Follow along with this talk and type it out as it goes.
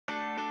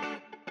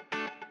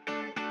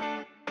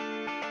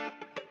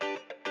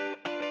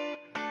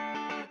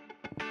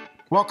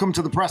Welcome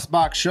to the Press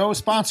Box Show,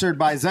 sponsored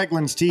by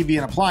Zeglin's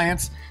TV and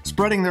Appliance,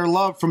 spreading their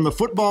love from the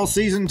football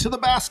season to the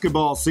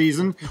basketball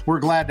season. We're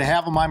glad to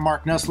have them. I'm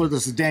Marc Nesseler.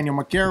 This is Daniel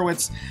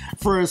Makarewicz.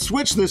 For a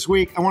switch this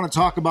week, I want to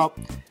talk about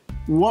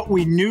what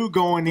we knew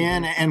going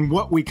in and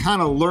what we kind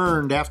of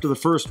learned after the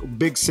first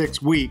Big 6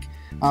 week.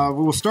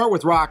 We'll start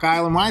with Rock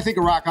Island. When I think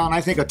of Rock Island,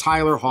 I think of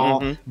Tyler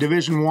Hall,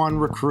 Division I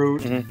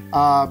recruit.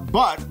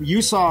 But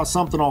you saw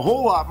something a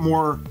whole lot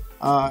more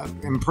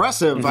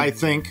impressive, I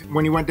think,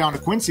 when you went down to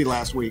Quincy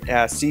last week.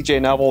 Yeah,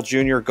 CJ Neville,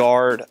 junior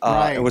guard.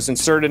 Right. It was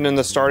inserted in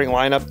the starting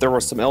lineup. There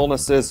were some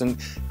illnesses,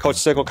 and Coach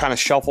Sigel kind of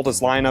shuffled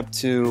his lineup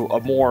to a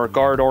more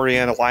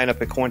guard-oriented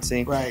lineup at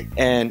Quincy. Right.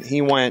 And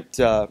he went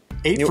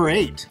 8 for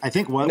 8, I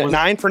think. What was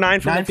 9 for 9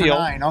 from the field.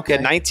 9, okay. He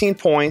had 19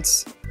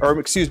 points, or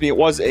excuse me, it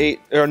was 8,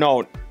 or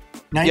no.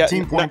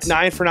 19 points.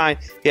 9 for 9.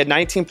 He had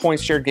 19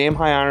 points, shared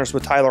game-high honors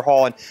with Tyler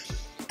Hall.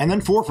 And then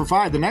 4 for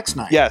 5 the next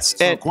night. Yes.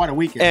 So quite a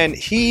weekend. And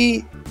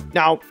he,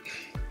 now,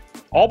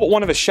 all but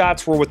one of his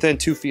shots were within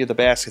 2 feet of the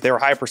basket. They were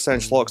high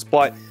percentage looks.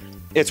 But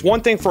it's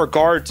one thing for a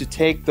guard to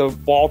take the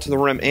ball to the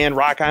rim, and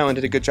Rock Island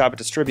did a good job at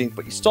distributing,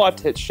 but you still have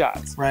to hit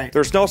shots. Right.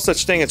 There's no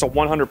such thing as a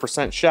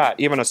 100% shot,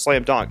 even a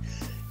slam dunk.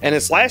 And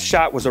his last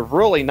shot was a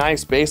really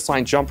nice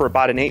baseline jumper,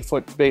 about an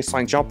 8-foot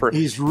baseline jumper.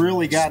 He's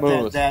really got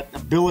that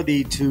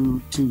ability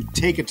to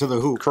take it to the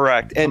hoop.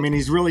 Correct. And I mean,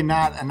 he's really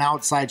not an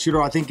outside shooter.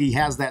 I think he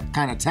has that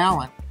kind of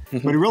talent,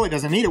 but he really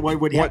doesn't need it.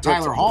 Would he have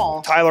Tyler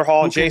Hall? Tyler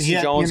Hall,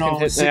 J.C. Jones can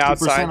hit the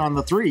outside. 60% on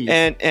the threes.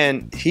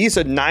 And he's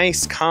a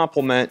nice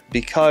complement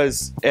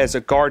because as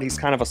a guard, he's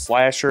kind of a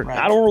slasher. Right.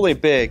 Not overly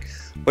big,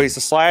 but he's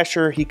a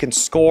slasher. He can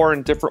score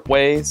in different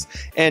ways.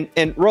 And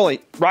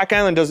really, Rock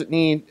Island doesn't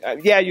need,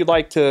 yeah, you'd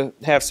like to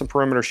have some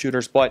perimeter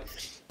shooters, but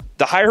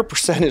the higher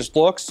percentage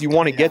looks, you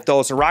want to get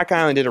those. And Rock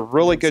Island did a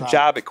really good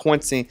job at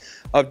Quincy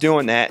of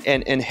doing that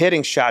and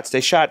hitting shots. They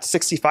shot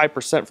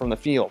 65% from the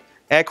field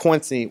at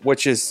Quincy,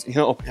 which is, you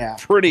know,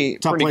 pretty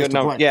good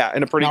number. Yeah,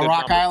 and a pretty good number.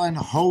 Now, Rock Island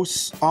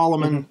hosts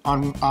Alleman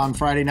on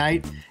Friday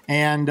night,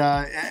 and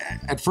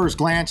at first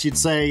glance, you'd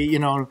say, you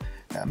know,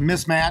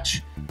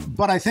 mismatch.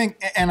 But I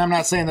think, and I'm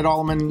not saying that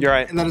Alleman,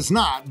 that it's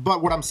not,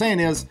 but what I'm saying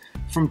is,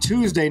 from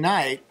Tuesday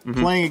night,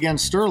 playing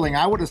against Sterling,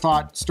 I would have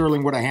thought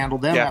Sterling would have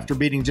handled them after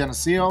beating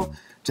Geneseo.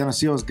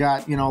 Geneseo's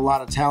got, you know, a lot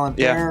of talent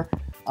there.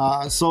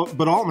 But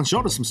Alleman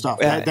showed us some stuff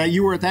that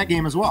you were at that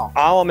game as well.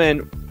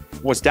 Alleman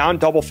was down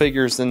double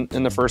figures in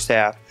the first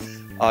half.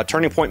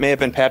 Turning point may have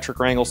been Patrick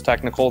Rangel's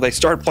technical. They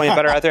started playing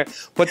better out there.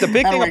 But the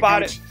big thing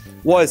about it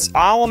was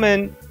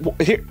Alleman,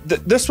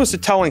 this was a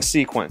telling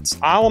sequence.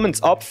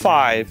 Alleman's up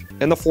 5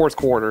 in the fourth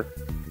quarter.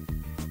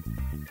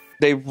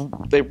 They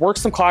work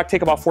some clock,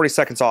 take about 40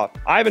 seconds off.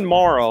 Ivan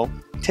Morrow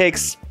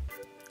takes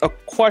a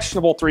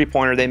questionable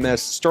three-pointer they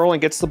miss. Sterling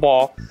gets the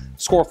ball,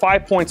 score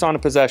 5 points on a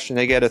possession.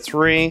 They get a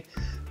 3,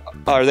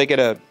 or they get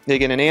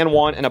an and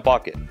 1 and a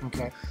bucket.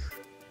 Okay.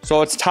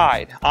 So it's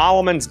tied.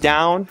 Alleman's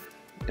down.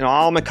 You know,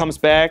 Alleman comes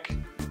back,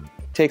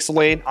 takes the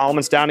lead.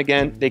 Alleman's down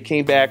again. They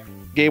came back,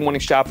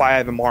 game-winning shot by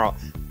Ivan Morrow.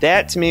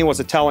 That, to me, was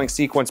a telling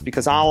sequence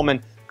because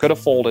Alleman could have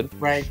folded.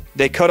 Right.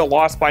 They could have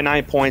lost by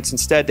 9 points.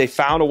 Instead, they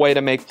found a way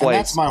to make plays. And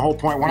that's my whole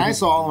point. When I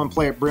saw Alleman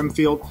play at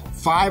Brimfield,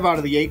 5 out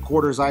of the 8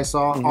 quarters I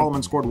saw,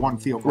 Alleman scored 1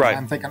 field goal. Right.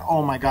 I'm thinking,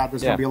 oh my God,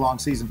 this is going to be a long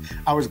season.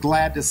 I was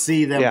glad to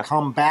see them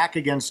come back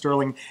against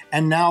Sterling,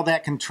 and now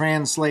that can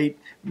translate,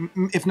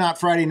 if not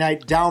Friday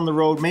night, down the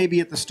road,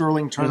 maybe at the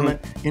Sterling tournament,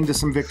 into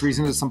some victories,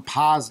 into some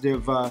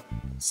positive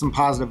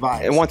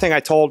vibes. And one thing I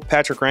told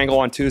Patrick Rangel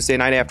on Tuesday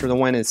night after the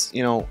win is,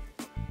 you know,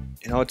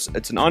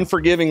 it's an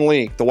unforgiving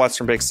league, the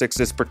Western Big Six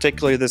is,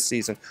 particularly this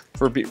season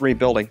for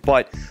rebuilding.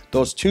 But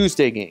those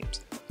Tuesday games,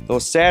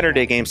 those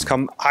Saturday games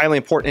come highly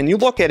important. And you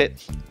look at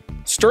it,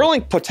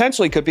 Sterling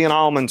potentially could be an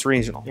Alleman's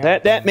regional.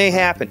 That may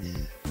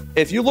happen.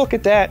 If you look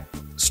at that,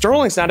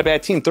 Sterling's not a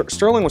bad team.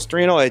 Sterling was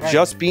 3-0. Had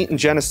just beaten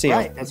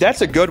Geneseo.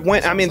 That's a good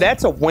win. I mean,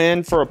 that's a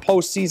win for a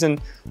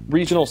postseason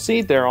regional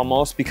seed there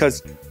almost,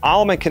 because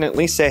Alleman can at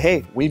least say,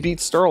 hey, we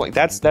beat Sterling.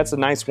 That's a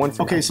nice win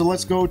for them. So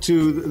let's go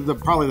to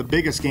probably the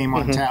biggest game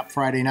on tap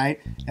Friday night,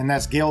 and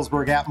that's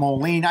Galesburg at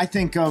Moline. I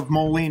think of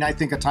Moline, I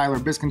think of Tyler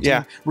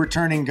Biscontin,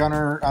 returning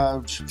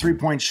gunner,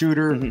 three-point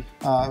shooter,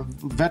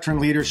 veteran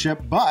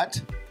leadership.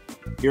 But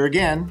here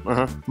again,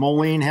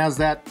 Moline has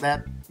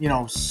that you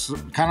know,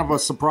 kind of a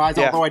surprise,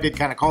 although I did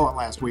kind of call it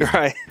last week.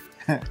 Right.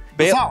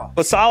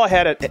 Basala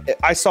had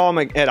I saw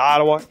him at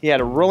Ottawa. He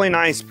had a really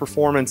nice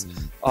performance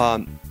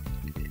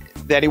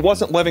that he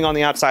wasn't living on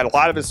the outside. A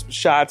lot of his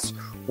shots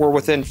were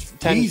within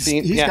 10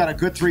 feet. He's got a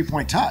good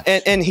three-point touch.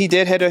 And he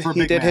did hit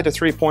a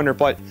three-pointer.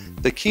 But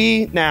the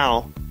key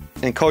now,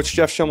 and Coach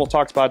Jeff Schimmel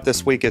talked about it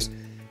this week, is,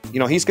 you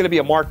know, he's going to be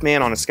a marked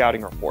man on a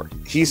scouting report.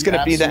 He's going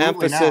to be the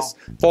emphasis,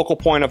 focal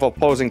point of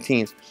opposing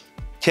teams.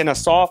 Can a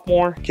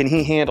sophomore, can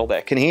he handle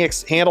that? Can he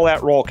handle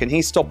that role? Can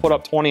he still put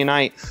up 20 a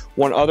night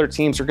when other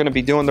teams are going to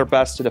be doing their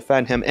best to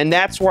defend him? And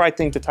that's where I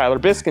think the Tyler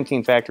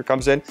Biscontin factor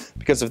comes in,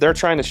 because if they're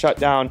trying to shut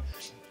down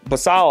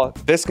Basala,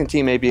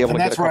 Biscontin may be able to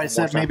get a couple more. And that's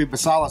where I said maybe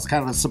Basala's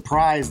kind of a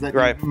surprise that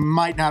you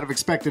might not have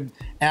expected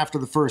after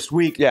the first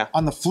week. Yeah.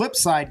 On the flip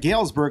side,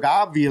 Galesburg,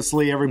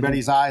 obviously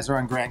everybody's eyes are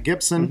on Grant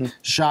Gibson.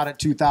 Shot at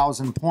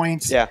 2,000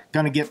 points. Yeah.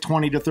 Going to get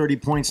 20 to 30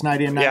 points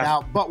night in, night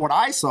out. But what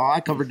I saw,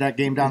 I covered that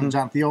game down in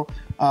John Thiel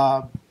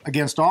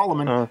against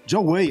Alleman.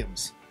 Joe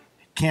Williams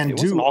can He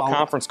was do an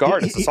all-conference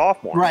guard as a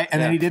sophomore. Right,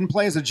 and then he didn't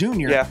play as a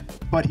junior. Yeah.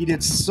 But he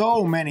did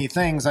so many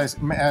things.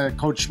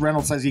 Coach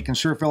Reynolds says he can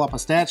sure fill up a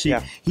stat sheet.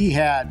 Yeah. He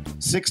had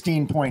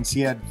 16 points.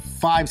 He had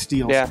 5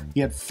 steals. Yeah.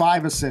 He had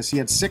 5 assists. He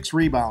had 6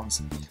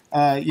 rebounds.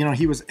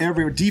 He was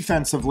everywhere.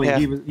 Defensively,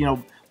 he was,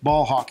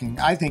 ball hawking.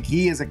 I think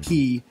he is a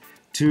key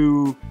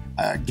to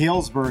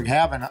Galesburg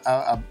having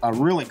a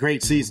really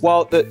great season.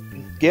 Well, the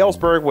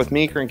Galesburg with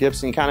Meeker and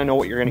Gibson, you kind of know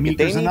what you're going to get.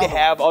 They need to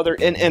have other,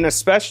 and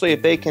especially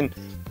if they can,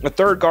 a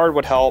third guard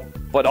would help,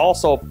 but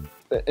also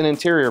an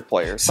interior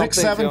player.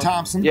 6'7"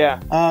 Thompson.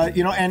 Yeah.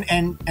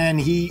 And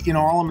he,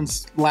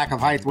 Alleman's lack of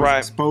height was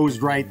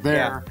exposed right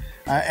there.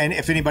 Yeah. And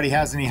if anybody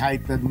has any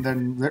height, then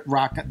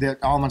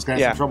Alleman's going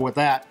to have some trouble with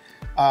that.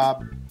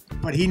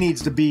 But he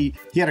needs to be.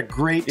 He had a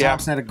great.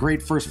 Thompson had a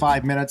great first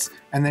 5 minutes,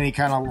 and then he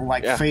kind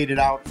of faded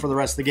out for the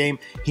rest of the game.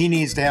 He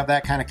needs to have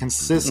that kind of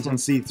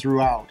consistency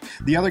throughout.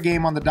 The other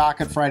game on the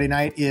docket Friday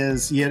night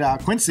is you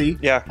had Quincy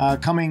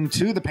coming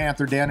to the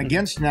Panther Den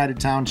against United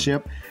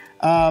Township,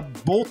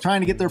 both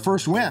trying to get their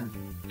first win.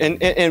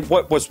 And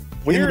what was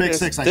weird is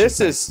this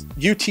is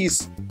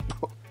UT's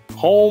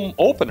home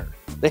opener.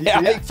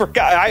 I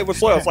forgot. I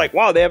was like,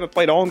 wow, they haven't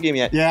played a home game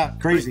yet. Yeah,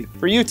 crazy.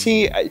 For UT,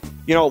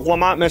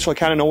 Lamont Mitchell,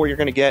 kind of know what you're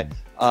going to get.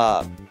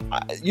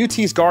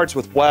 UT's guards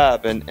with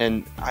Webb,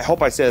 and I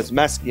hope I said it's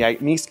Mesky.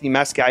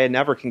 I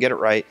never can get it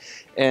right.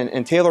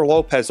 And Taylor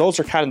Lopez, those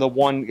are kind of the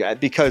one guy,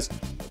 because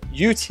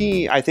UT,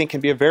 I think, can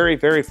be a very,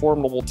 very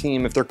formidable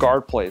team if their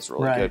guard play is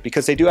really good,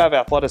 because they do have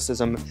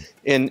athleticism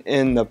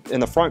in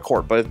the front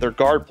court, but their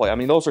guard play, I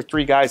mean, those are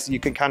 3 guys that you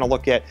can kind of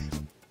look at.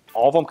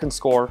 All of them can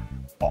score.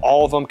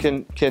 All of them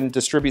can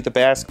distribute the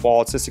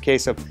basketball. It's just a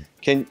case of,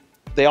 can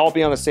they all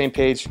be on the same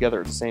page together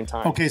at the same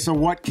time? Okay, so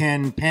what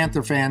can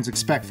Panther fans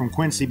expect from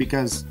Quincy?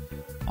 Because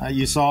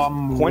you saw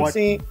him.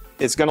 Quincy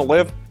is going to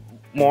live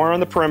more on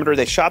the perimeter.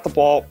 They shot the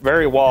ball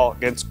very well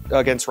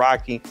against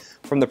Rocky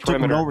from the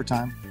perimeter. Took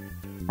overtime.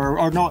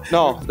 Or no,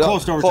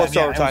 close to overtime. Close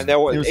to overtime. There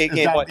was 8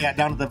 games.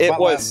 Down to the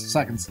last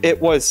seconds.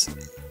 It was.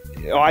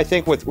 I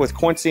think with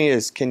Quincy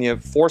is, can you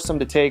force them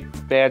to take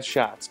bad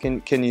shots?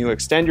 Can you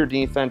extend your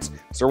defense?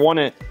 They're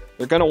going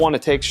to want to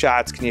take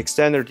shots. Can you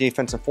extend their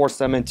defense and force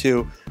them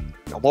into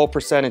low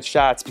percentage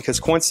shots?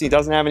 Because Quincy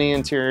doesn't have any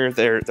interior.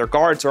 Their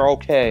guards are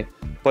okay,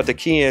 but the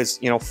key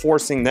is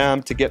forcing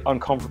them to get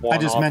uncomfortable. I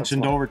just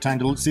mentioned overtime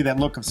to see that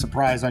look of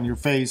surprise on your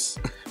face,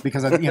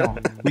 because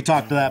we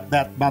talked about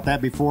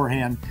that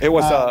beforehand. It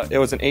was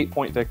an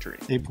 8-point victory.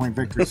 8-point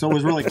victory. So it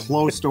was really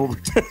close to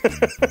overtime.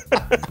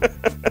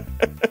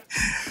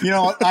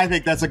 I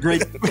think that's a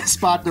great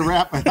spot to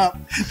wrap it up.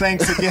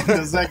 Thanks again to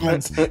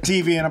Zeglin's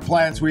TV and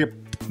Appliance.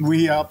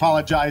 We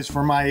apologize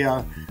for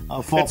my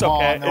faux pas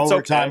on the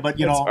overtime,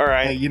 but all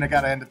right. Hey,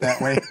 got to end it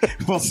that way.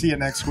 We'll see you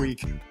next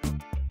week.